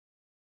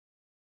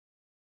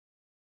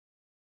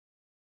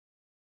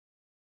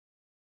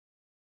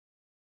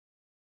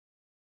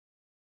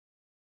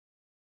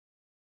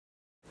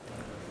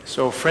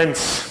So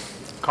friends,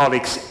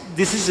 colleagues,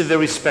 this is a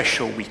very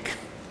special week.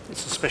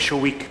 It's a special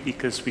week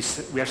because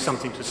we have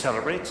something to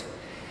celebrate.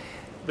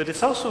 But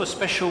it's also a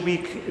special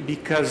week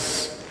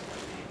because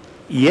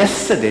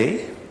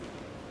yesterday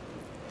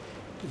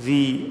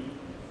the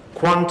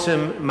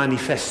Quantum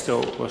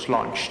Manifesto was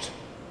launched.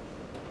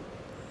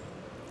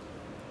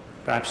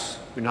 Perhaps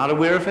you're not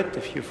aware of it.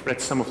 If you've read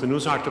some of the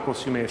news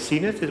articles, you may have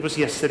seen it. It was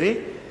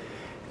yesterday.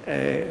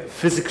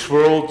 Physics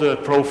World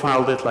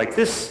profiled it like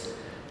this: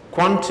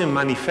 Quantum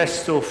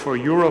Manifesto for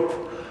Europe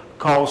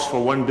calls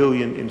for 1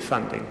 billion in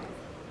funding.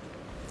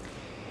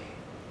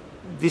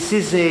 This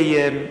is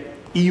a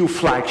EU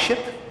flagship.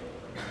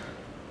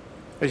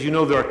 As you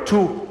know, there are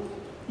 2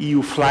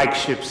 EU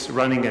flagships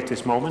running at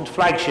this moment.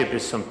 Flagship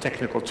is some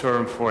technical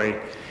term for a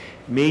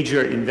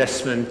major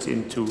investment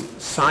into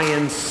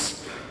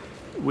science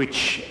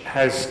which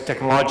has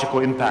technological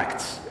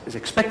impact, is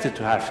expected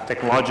to have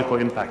technological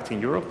impact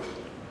in Europe.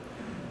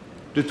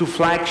 The 2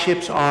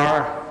 flagships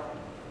are,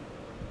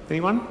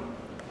 anyone?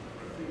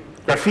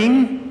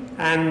 Graphene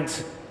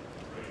and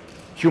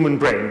human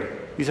brain.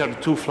 These are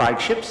the 2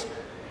 flagships,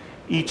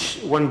 each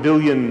 1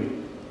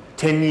 billion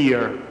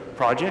 10-year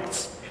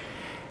projects.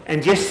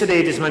 And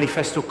yesterday this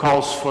manifesto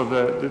calls for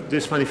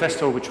this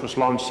manifesto, which was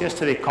launched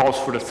yesterday, calls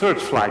for the 3rd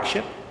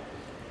flagship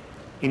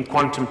in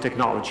quantum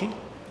technology.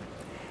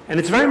 And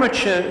it's very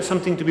much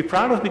something to be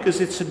proud of because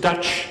it's a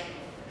Dutch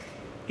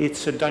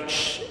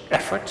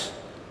effort.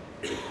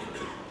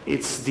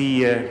 It's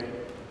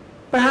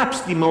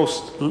perhaps the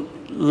most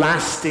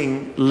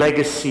lasting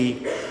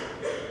legacy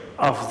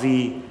of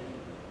the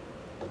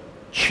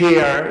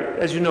chair.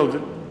 As you know,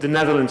 the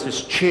Netherlands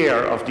is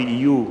chair of the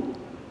EU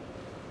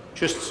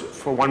just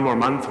for 1 more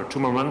month or 2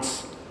 more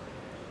months.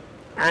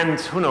 And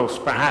who knows,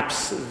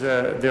 perhaps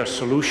their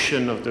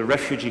solution of the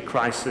refugee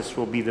crisis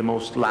will be the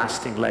most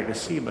lasting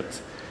legacy,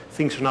 but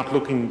things are not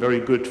looking very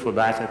good for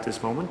that at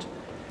this moment.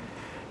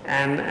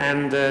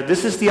 And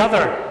this is the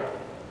other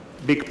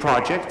big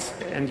project,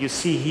 and you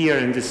see here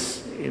in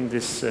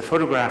this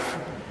photograph,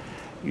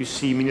 you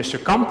see Minister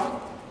Kamp,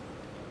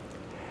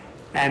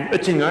 and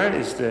Oettinger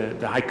is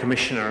the High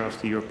Commissioner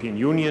of the European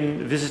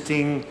Union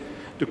visiting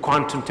the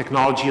Quantum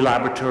Technology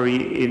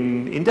Laboratory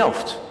in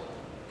Delft.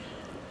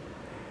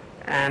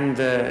 And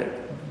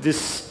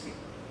this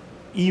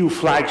EU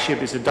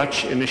flagship is a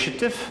Dutch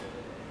initiative,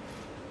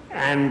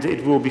 and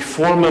it will be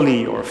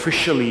formally or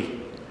officially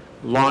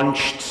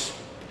launched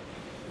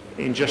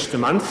in just a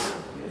month,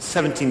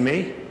 17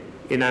 May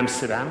in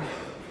Amsterdam,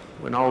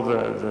 when all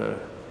the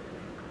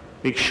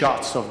big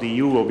shots of the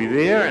EU will be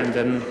there, and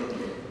then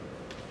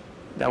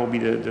that will be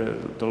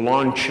the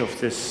launch of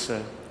this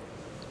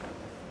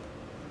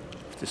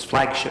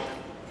flagship.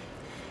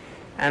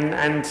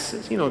 And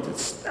you know,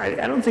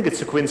 I don't think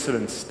it's a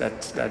coincidence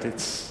that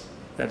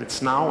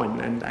it's now,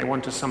 and I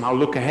want to somehow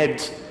look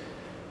ahead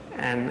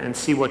and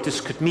see what this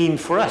could mean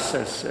for us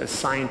as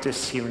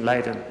scientists here in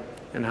Leiden,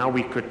 and how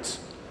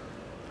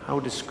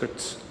this could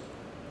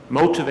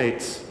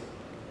motivate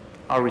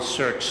our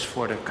research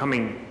for the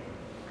coming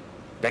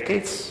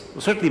decades.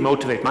 Will certainly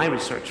motivate my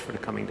research for the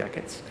coming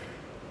decades.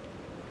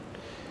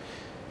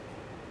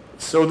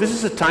 So this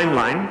is a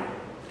timeline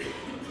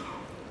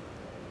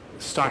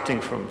starting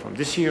from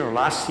this year or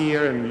last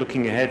year and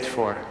looking ahead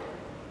for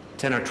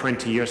 10 or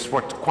 20 years,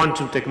 what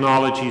quantum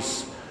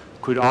technologies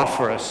could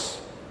offer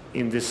us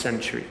in this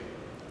century.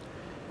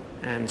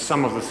 And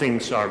some of the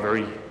things are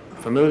very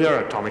familiar: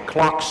 atomic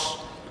clocks,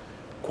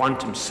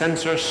 quantum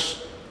sensors.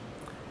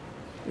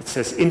 It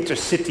says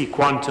intercity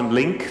quantum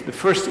link. The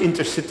first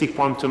intercity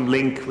quantum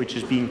link which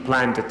is being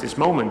planned at this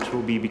moment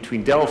will be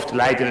between Delft,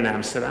 Leiden and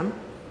Amsterdam.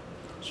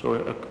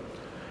 So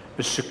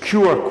a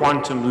secure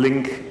quantum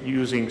link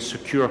using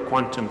secure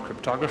quantum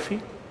cryptography.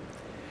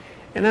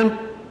 And then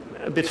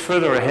a bit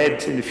further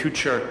ahead in the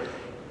future,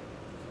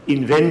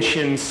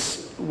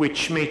 inventions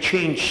which may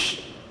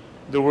change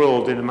the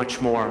world in a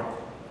much more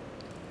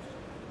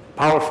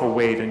powerful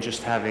way than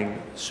just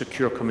having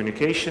secure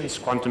communications: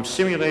 quantum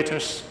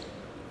simulators,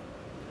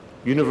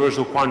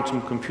 universal quantum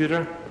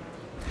computer.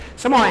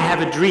 Somehow I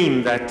have a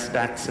dream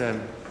that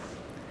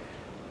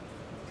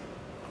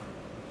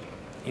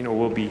you know,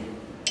 we'll be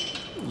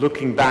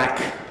looking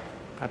back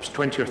perhaps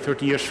 20 or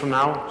 30 years from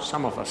now.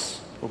 Some of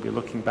us will be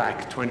looking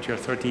back 20 or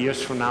 30 years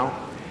from now,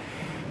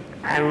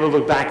 and we'll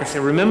look back and say,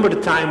 remember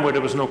the time where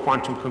there was no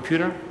quantum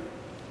computer?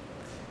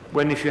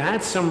 When if you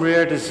had some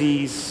rare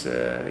disease,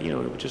 you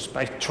know, just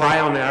by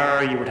trial and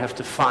error, you would have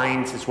to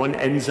find this one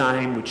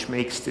enzyme which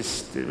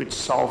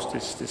solves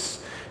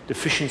this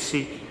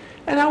deficiency,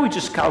 and now we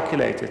just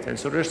calculate it. And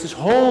so there's this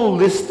whole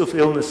list of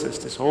illnesses,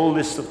 this whole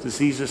list of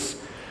diseases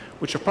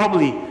which are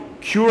probably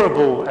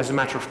curable as a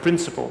matter of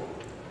principle,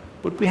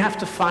 but we have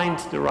to find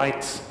the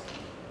right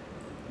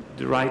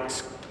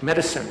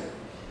medicine.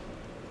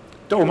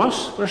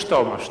 Thomas, where's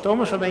Thomas?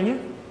 Thomas, waar ben je?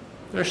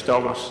 There's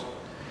Thomas.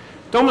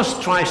 Thomas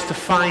tries to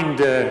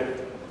find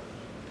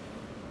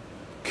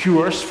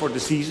cures for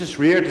diseases,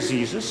 rare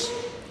diseases.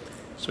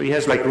 So he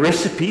has like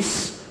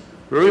recipes,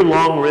 very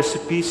long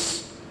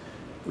recipes,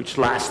 which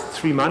last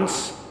 3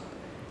 months.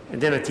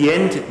 And then at the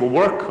end it will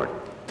work, or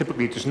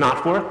typically it does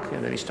not work,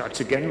 and then he starts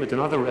again with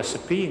another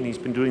recipe, and he's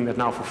been doing that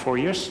now for 4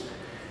 years.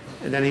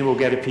 And then he will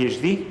get a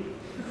PhD.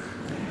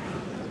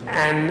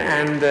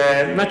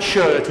 And not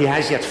sure that he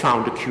has yet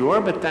found a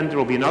cure, but then there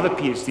will be another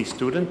PhD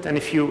student, and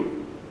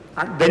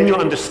then you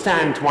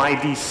understand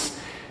why these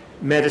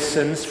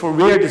medicines for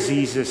rare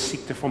diseases,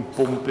 ziekte van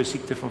Pompe,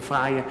 ziekte van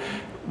Fraaie,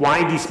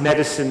 why these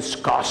medicines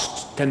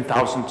cost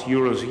 10,000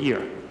 euros a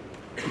year.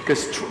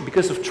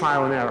 Because of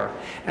trial and error.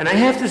 And I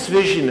have this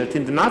vision that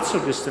in the not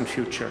so distant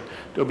future,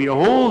 there'll be a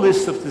whole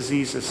list of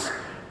diseases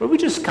where we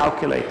just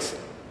calculate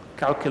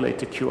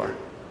the cure.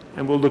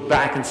 And we'll look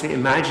back and say,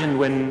 imagine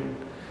when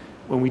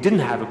we didn't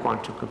have a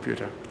quantum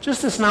computer.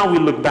 Just as now we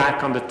look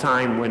back on the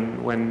time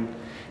when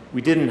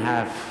we didn't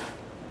have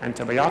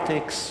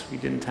antibiotics, we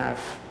didn't have...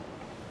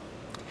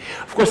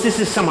 Of course, this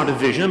is somewhat a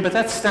vision, but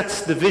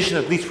that's the vision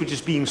at least which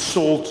is being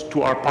sold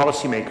to our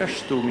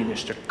policymakers, to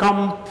Minister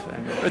Kamp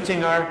and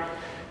Oettinger.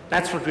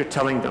 That's what we're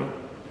telling them.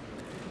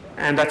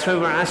 And that's why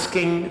we're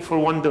asking for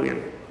 1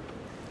 billion.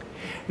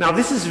 Now,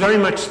 this is very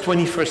much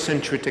 21st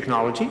century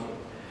technology,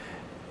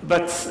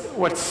 but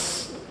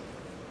what's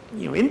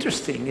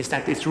interesting is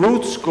that its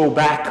roots go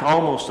back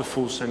almost a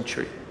full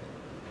century.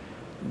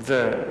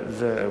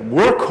 The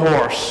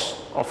workhorse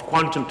of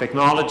quantum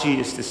technology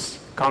is this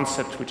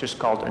concept which is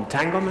called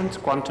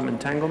entanglement, quantum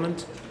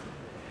entanglement,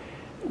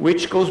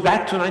 which goes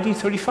back to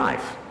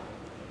 1935.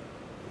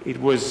 It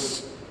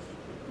was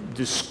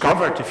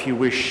discovered, if you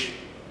wish,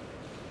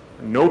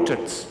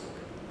 noted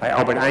by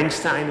Albert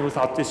Einstein, who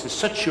thought this is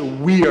such a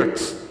weird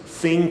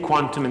thing,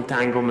 quantum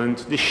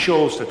entanglement. This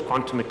shows that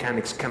quantum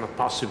mechanics cannot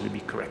possibly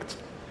be correct.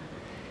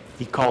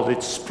 He called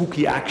it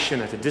spooky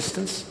action at a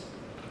distance,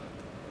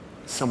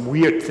 some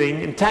weird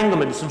thing.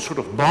 Entanglement is some sort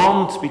of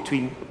bond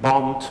between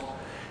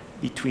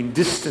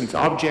distant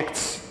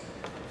objects,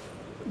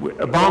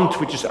 a bond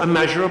which is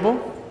unmeasurable.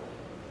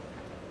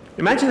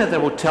 Imagine that I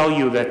will tell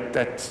you that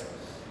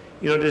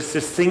there's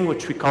this thing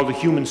which we call the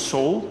human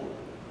soul.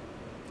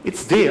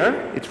 It's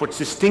there. It's what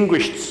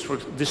distinguishes,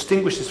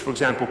 for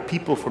example,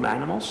 people from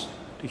animals,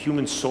 the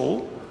human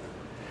soul.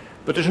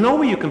 But there's no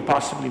way you can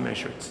possibly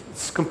measure it.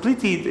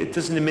 It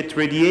doesn't emit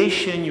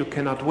radiation, you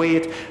cannot weigh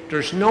it.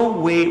 There's no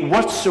way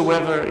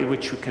whatsoever in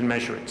which you can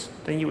measure it.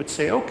 Then you would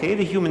say, okay,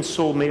 the human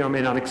soul may or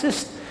may not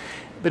exist,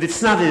 but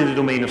it's not in the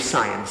domain of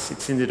science.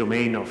 It's in the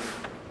domain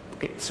of,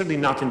 certainly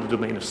not in the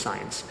domain of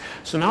science.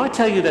 So now I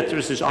tell you that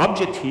there's this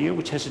object here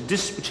which has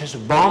a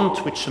bond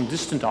with some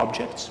distant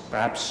objects,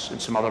 perhaps in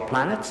some other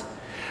planet,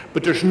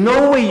 but there's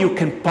no way you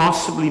can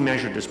possibly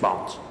measure this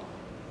bond.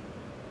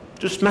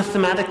 Just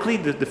mathematically,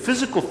 the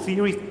physical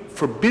theory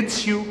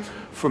forbids you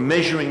from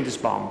measuring this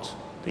bond.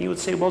 Then you would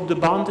say, well, the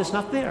bond is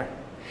not there.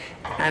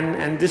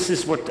 And this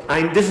is what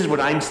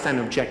Einstein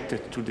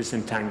objected to, this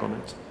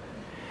entanglement.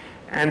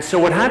 And so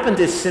what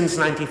happened is, since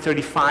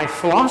 1935,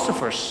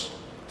 philosophers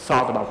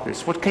thought about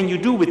this. What can you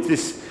do with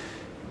this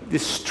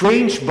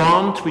strange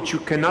bond which you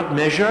cannot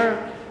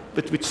measure,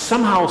 but which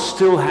somehow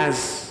still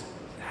has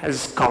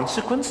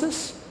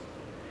consequences?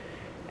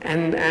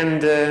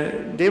 And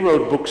they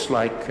wrote books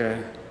like,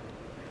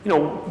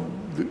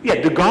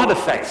 the God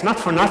effects, not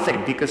for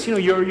nothing, because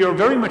you're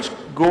very much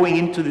going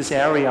into this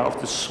area of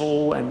the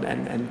soul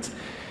and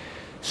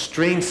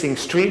strange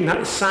things,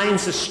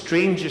 science's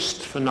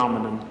strangest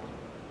phenomenon.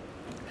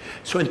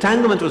 So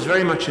entanglement was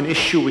very much an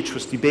issue which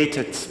was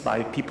debated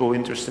by people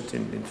interested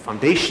in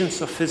foundations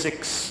of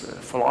physics,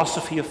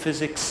 philosophy of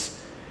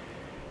physics.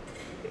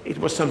 It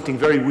was something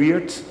very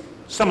weird.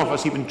 Some of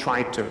us even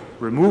tried to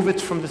remove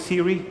it from the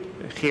theory.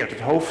 Geert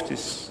het Hoofd,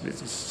 this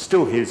is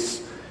still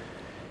his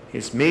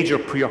major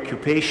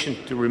preoccupation,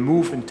 to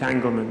remove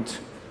entanglement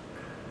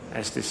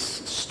as this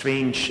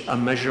strange,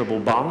 unmeasurable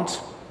bond.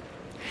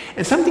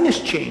 And something has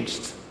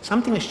changed.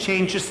 Something has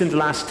changed just in the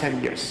last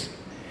 10 years.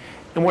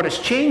 And what has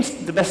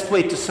changed, the best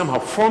way to somehow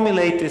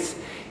formulate this,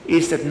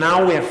 is that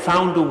now we have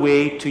found a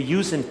way to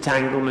use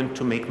entanglement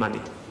to make money.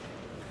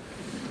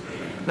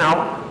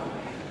 Now,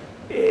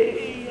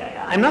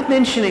 I'm not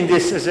mentioning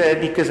this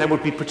because I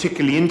would be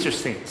particularly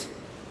interested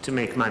to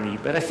make money,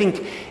 but I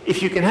think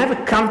if you can have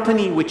a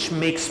company which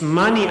makes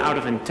money out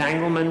of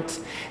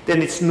entanglement,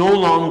 then it's no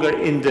longer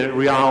in the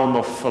realm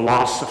of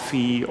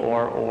philosophy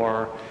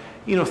or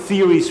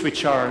theories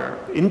which are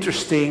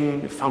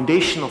interesting,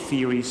 foundational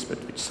theories,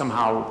 but which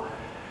somehow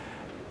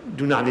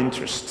do not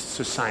interest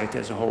society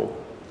as a whole.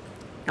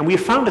 And we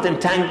have found that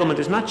entanglement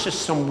is not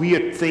just some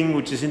weird thing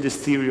which is in this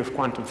theory of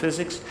quantum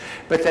physics,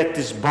 but that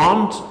this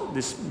bond,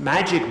 this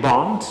magic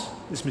bond,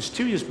 this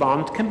mysterious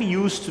bond, can be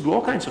used to do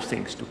all kinds of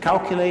things, to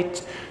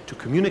calculate, to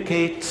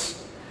communicate.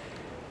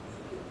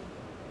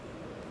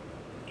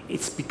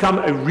 It's become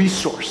a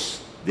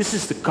resource. This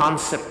is the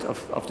concept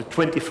of the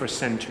 21st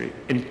century.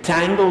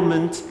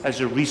 Entanglement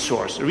as a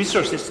resource. A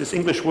resource is this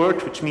English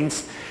word which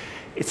means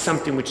it's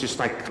something which is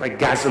like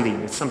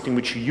gasoline. It's something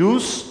which you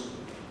use.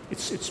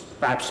 It's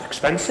perhaps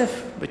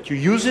expensive, but you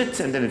use it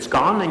and then it's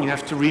gone and you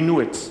have to renew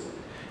it.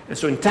 And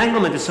so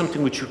entanglement is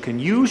something which you can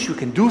use, you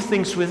can do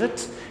things with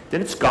it,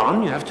 then it's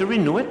gone, you have to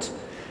renew it,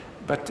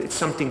 but it's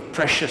something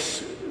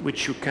precious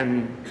which you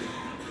can,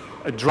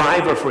 a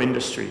driver for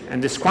industry.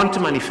 And this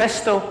quantum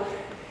manifesto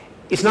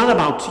is not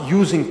about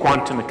using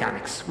quantum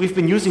mechanics. We've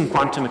been using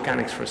quantum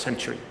mechanics for a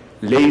century.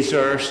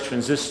 Lasers,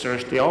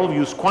 transistors, they all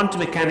use quantum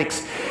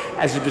mechanics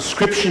as a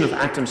description of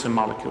atoms and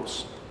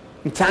molecules.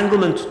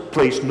 Entanglement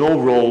plays no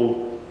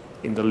role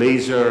in the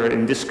laser,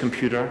 in this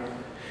computer.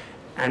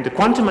 And the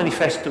Quantum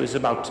Manifesto is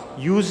about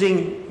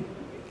using,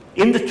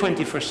 in the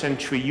 21st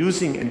century,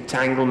 using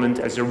entanglement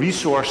as a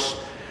resource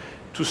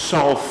to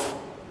solve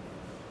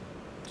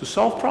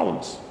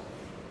problems.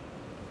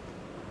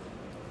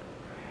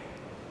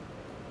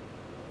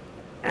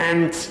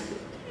 And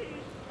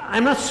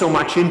I'm not so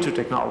much into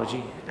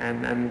technology,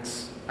 and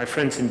my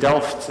friends in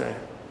Delft,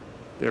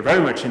 they're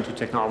very much into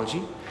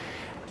technology.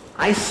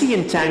 I see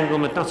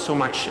entanglement not so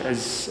much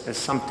as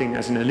something,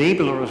 as an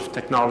enabler of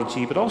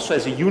technology, but also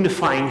as a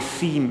unifying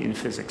theme in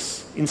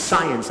physics, in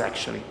science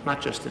actually,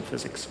 not just in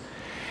physics.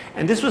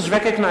 And this was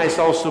recognized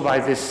also by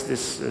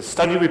this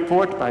study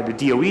report by the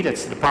DOE,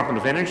 that's the Department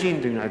of Energy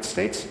in the United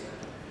States.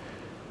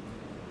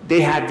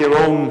 They had their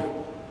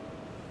own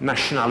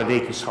nationale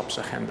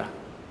wetenschapsagenda.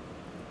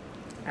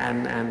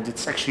 And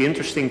it's actually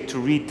interesting to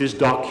read this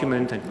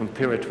document and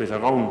compare it with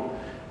our own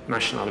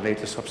nationale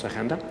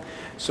wetenschapsagenda.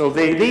 So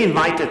they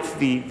invited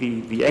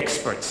the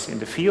experts in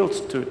the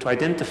field to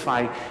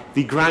identify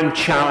the grand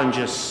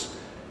challenges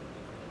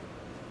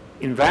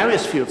in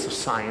various fields of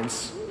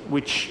science,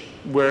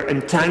 where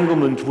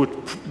entanglement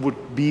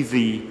would be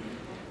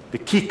the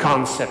key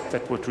concept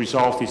that would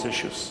resolve these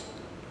issues.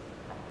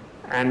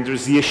 And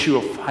there's the issue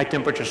of high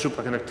temperature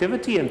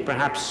superconductivity, and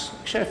perhaps,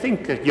 actually I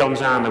think that Jan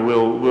Zane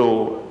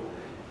will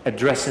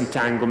address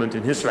entanglement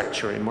in his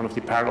lecture in one of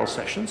the parallel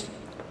sessions.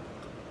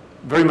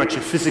 Very much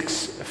a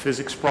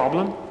physics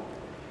problem.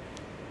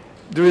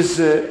 There is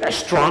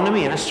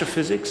astronomy and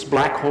astrophysics,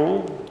 black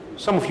hole.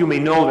 Some of you may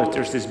know that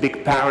there's this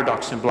big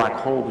paradox in black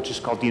hole, which is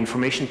called the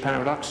information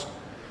paradox.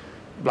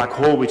 Black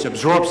hole which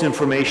absorbs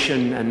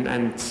information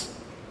and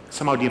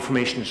somehow the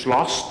information is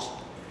lost.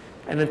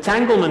 And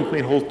entanglement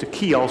may hold the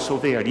key also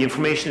there. The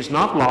information is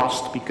not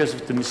lost because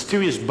of the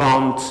mysterious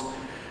bond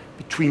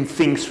between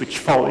things which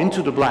fall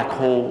into the black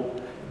hole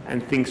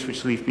and things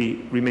which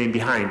remain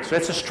behind. So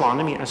that's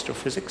astronomy,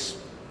 astrophysics.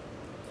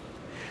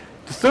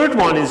 The third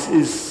one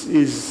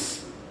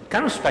is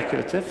kind of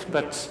speculative,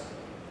 but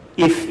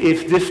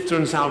if this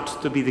turns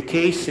out to be the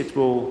case, it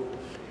will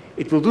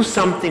do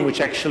something which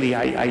actually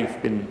I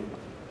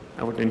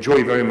would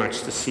enjoy very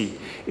much to see.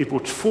 It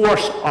would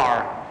force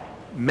our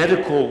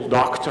medical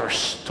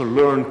doctors to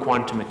learn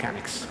quantum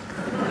mechanics.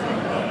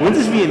 Wouldn't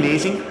this be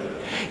amazing?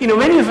 You know,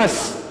 many of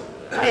us,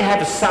 I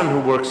have a son who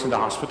works in the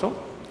hospital,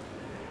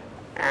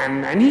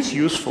 and he's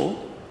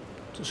useful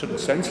to a certain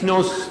sense. He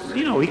knows,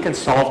 you know, he can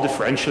solve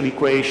differential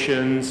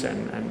equations,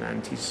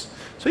 and he's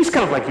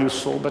kind of like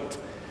useful, but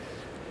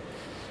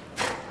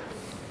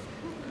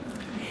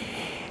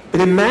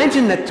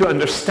imagine that to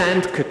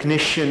understand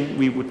cognition,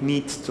 we would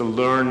need to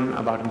learn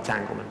about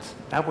entanglement.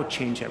 That would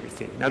change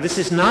everything. Now, this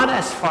is not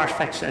as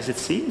far-fetched as it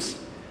seems,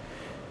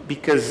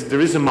 because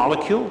there is a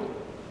molecule.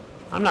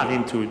 I'm not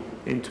into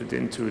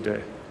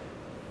the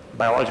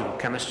biological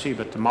chemistry,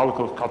 but the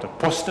molecule called the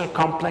Posner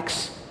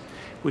complex,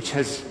 which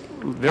has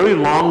very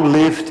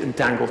long-lived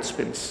entangled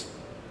spins.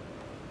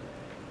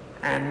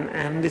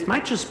 And it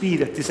might just be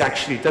that this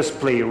actually does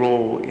play a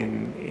role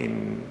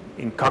in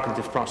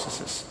cognitive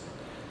processes.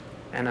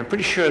 And I'm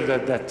pretty sure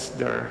that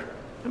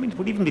I mean, it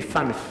would even be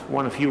fun if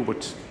one of you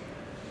would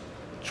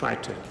try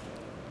to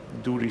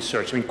do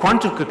research. I mean,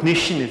 quantum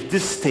cognition, if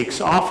this takes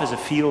off as a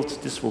field,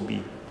 this will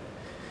be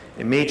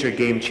a major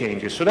game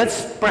changer. So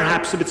that's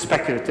perhaps a bit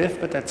speculative,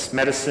 but that's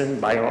medicine,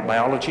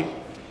 biology.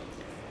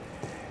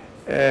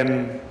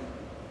 Quantum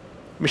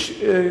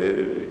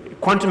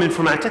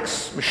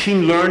informatics,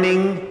 machine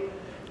learning,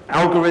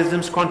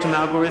 algorithms, quantum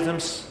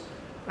algorithms.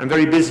 I'm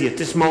very busy at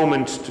this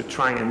moment to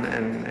try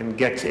and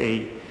get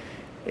a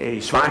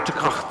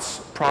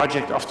zwaartekracht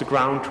project off the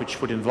ground,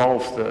 which would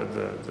involve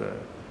the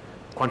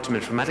quantum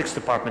informatics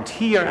department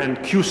here and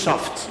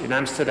QSoft in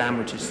Amsterdam,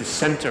 which is the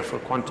center for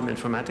quantum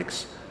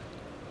informatics.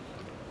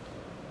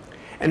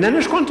 And then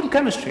there's quantum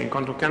chemistry, and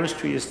quantum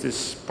chemistry is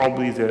this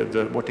probably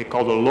what they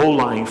call the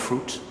low-lying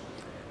fruit.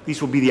 These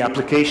will be the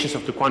applications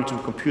of the quantum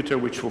computer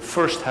which will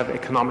first have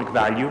economic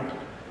value.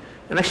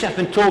 And actually I've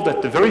been told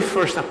that the very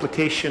first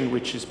application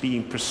which is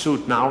being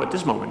pursued now at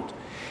this moment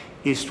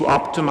is to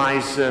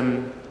optimize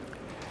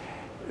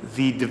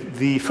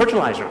the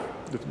fertilizer.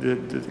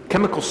 The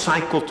chemical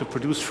cycle to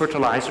produce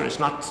fertilizer is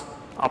not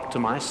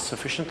optimized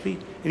sufficiently,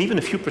 and even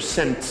a few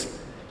percent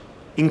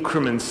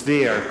increments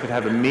there could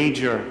have a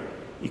major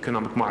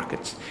economic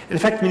market. And in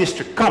fact,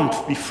 Minister Kamp,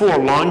 before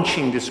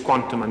launching this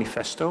quantum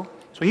manifesto,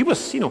 so he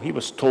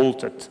was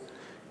told that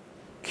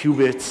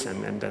qubits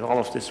and that all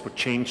of this would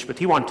change, but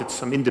he wanted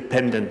some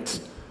independent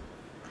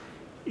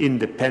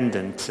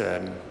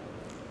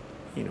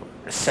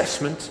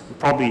assessment.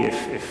 Probably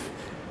if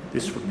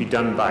this would be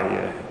done by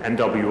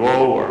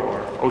NWO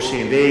or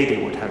OCMW,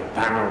 they would have a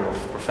panel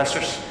of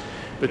professors.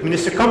 But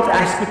Minister Kamp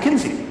asked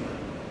McKinsey,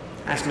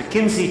 asked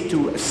McKinsey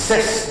to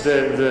assess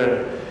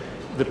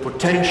the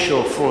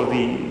potential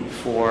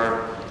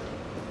for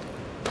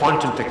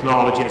quantum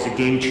technology as a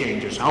game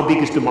changer. So how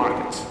big is the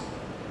market?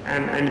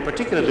 And in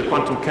particular, the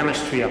quantum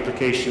chemistry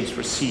applications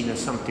were seen as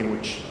something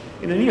which,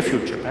 in the near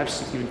future,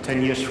 perhaps even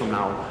 10 years from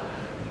now,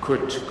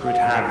 could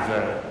have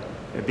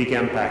a big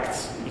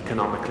impact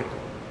economically.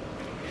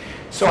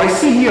 So I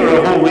see here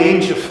a whole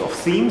range of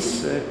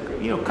themes,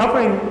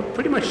 covering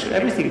pretty much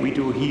everything we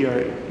do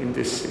here in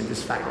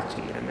this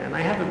faculty, and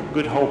I have a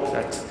good hope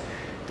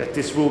that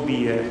this will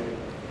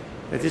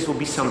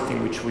be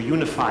something which will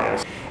unify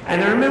us.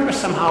 And I remember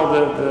somehow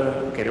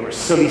there were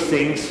silly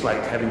things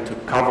like having to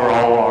cover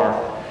all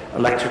our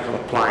electrical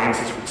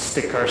appliances with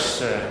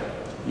stickers,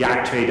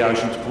 jaar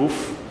 2000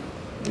 proof.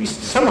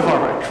 Some of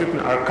our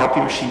equipment, our copy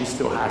machine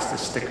still has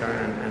this sticker,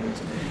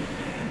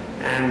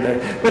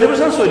 but there was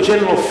also a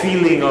general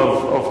feeling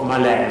of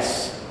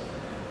malaise.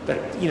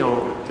 That,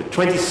 the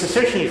 20th,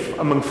 certainly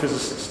among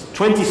physicists, the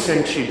 20th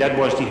century, that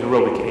was the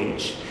heroic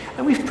age.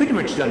 And we've pretty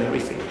much done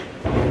everything.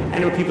 And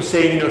there were people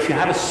saying, if you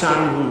have a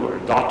son or a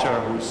daughter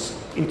who's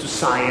into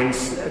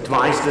science,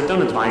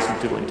 don't advise them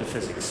to go into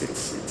physics.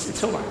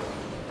 It's over.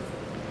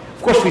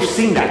 Of course, we've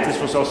seen that.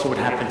 This was also what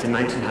happened in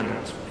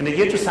 1900. And the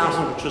year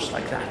 2000 was just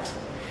like that.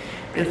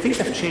 And things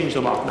have changed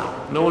a lot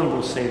now. No one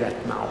will say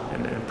that now.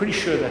 And I'm pretty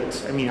sure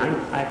that,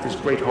 I have this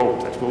great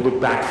hope that we'll look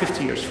back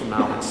 50 years from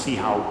now and see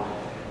how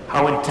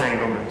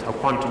entanglement, how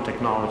quantum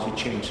technology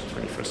changed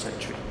the 21st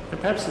century. And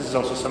perhaps this is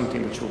also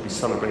something which we'll be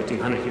celebrating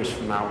 100 years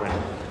from now when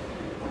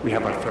we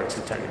have our third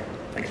centennial.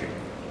 Thank you.